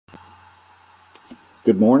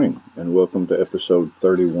Good morning, and welcome to episode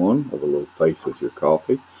 31 of A Little Faith with Your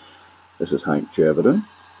Coffee. This is Hank Jevedon.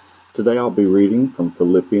 Today I'll be reading from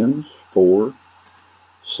Philippians 4,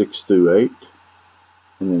 6 through 8,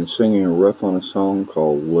 and then singing a riff on a song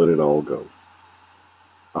called Let It All Go.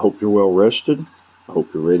 I hope you're well rested. I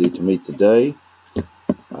hope you're ready to meet the day.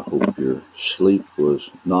 I hope your sleep was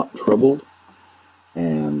not troubled,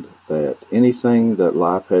 and that anything that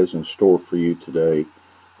life has in store for you today,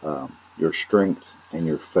 your strength and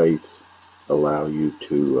your faith allow you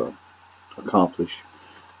to accomplish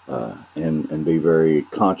and be very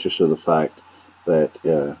conscious of the fact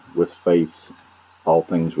that with faith, all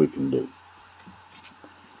things we can do.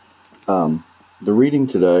 The reading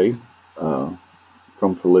today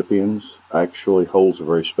from Philippians actually holds a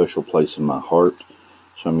very special place in my heart.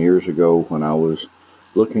 Some years ago, when I was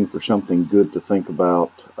looking for something good to think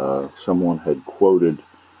about, someone had quoted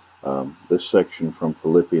this section from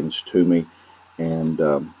Philippians to me, and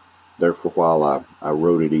there for a while I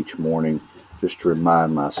wrote it each morning just to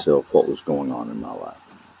remind myself what was going on in my life.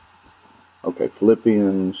 Okay,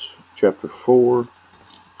 Philippians chapter 4,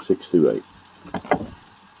 6 through 8.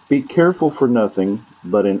 Be careful for nothing,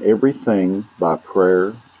 but in everything by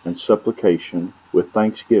prayer and supplication with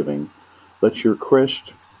thanksgiving, let your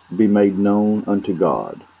request be made known unto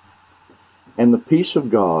God. And the peace of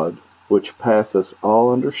God, which passeth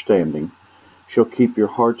all understanding, shall keep your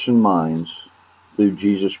hearts and minds through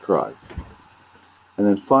Jesus Christ. And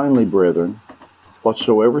then finally, brethren,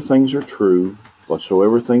 whatsoever things are true,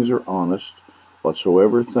 whatsoever things are honest,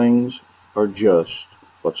 whatsoever things are just,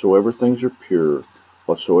 whatsoever things are pure,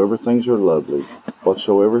 whatsoever things are lovely,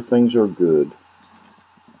 whatsoever things are good,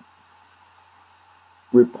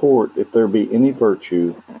 report if there be any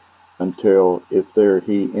virtue, until if there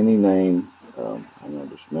be any name. Hang on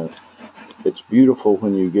just a minute. It's beautiful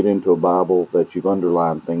when you get into a Bible that you've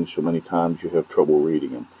underlined things so many times you have trouble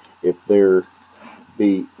reading them. If there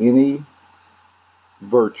be any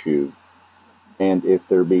virtue, and if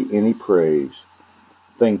there be any praise,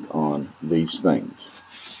 think on these things.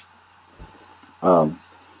 I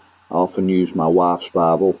often use my wife's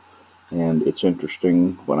Bible, and it's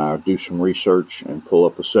interesting when I do some research and pull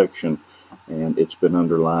up a section, and it's been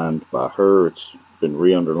underlined by her, it's been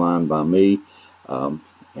re-underlined by me,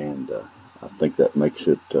 and I think that makes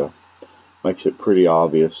it pretty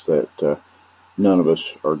obvious that none of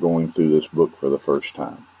us are going through this book for the first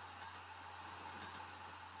time.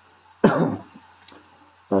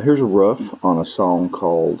 Here's a rough on a song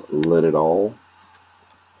called Let It All.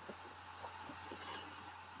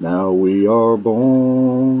 Now we are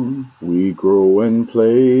born, we grow and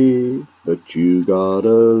play, but you gotta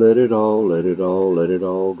let it all, let it all, let it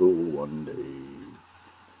all go one day.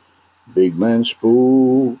 Big man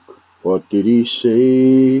spoke, what did he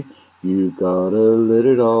say? You gotta let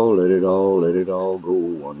it all, let it all, let it all go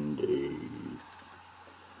one day.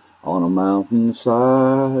 On a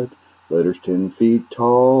mountainside, letters 10 feet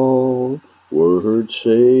tall, words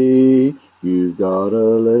say, you gotta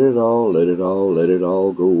let it all, let it all, let it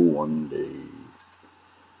all go one day.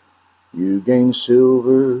 You gain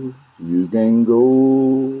silver, you gain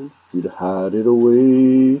gold, you'd hide it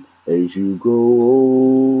away as you grow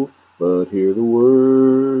old. But hear the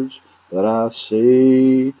words that I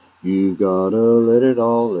say, you gotta let it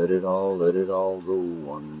all, let it all, let it all go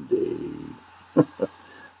one day.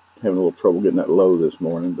 Having a little trouble getting that low this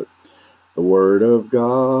morning, but the Word of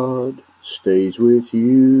God stays with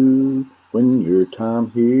you when your time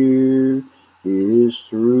here is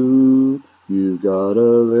through. You gotta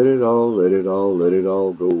let it all, let it all, let it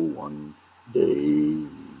all go one day.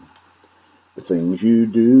 The things you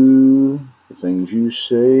do, the things you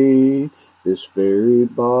say, this very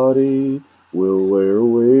body will wear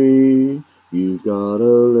away. You gotta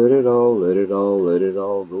let it all, let it all, let it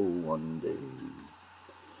all go one day.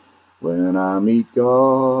 When I meet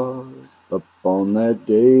God up on that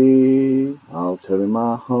day, I'll tell him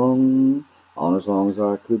I hung on as long as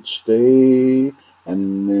I could stay,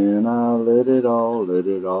 and then I let it all, let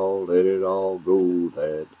it all, let it all go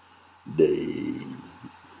that day.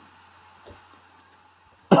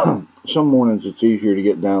 Some mornings it's easier to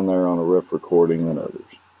get down there on a rough recording than others.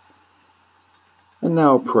 And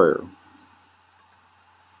now prayer.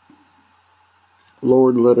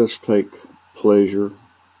 Lord, let us take pleasure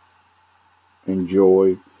and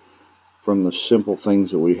joy from the simple things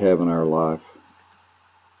that we have in our life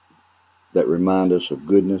that remind us of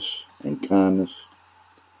goodness and kindness.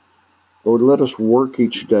 Lord, let us work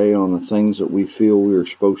each day on the things that we feel we are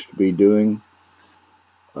supposed to be doing.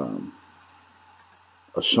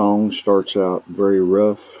 A song starts out very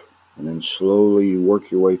rough, and then slowly you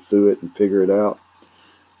work your way through it and figure it out.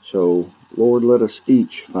 So Lord, let us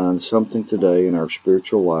each find something today in our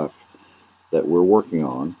spiritual life that we're working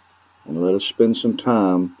on, and let us spend some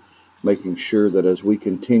time making sure that as we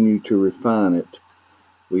continue to refine it,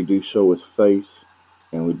 we do so with faith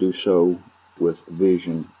and we do so with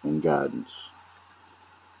vision and guidance.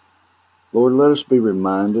 Lord, let us be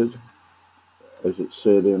reminded, as it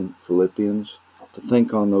said in Philippians, to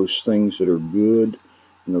think on those things that are good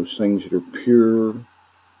and those things that are pure,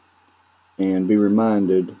 and be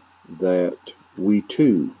reminded that we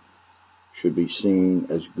too should be seen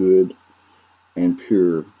as good and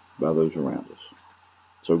pure by those around us.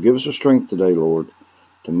 So give us the strength today, Lord,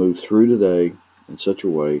 to move through today in such a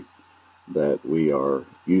way that we are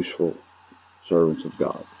useful servants of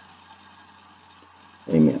God.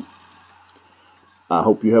 Amen. I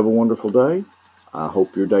hope you have a wonderful day. I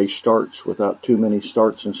hope your day starts without too many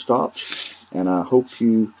starts and stops. And I hope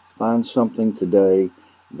you find something today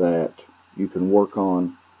that you can work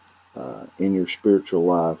on in your spiritual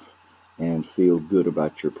life and feel good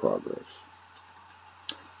about your progress.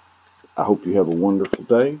 I hope you have a wonderful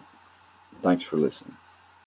day. Thanks for listening.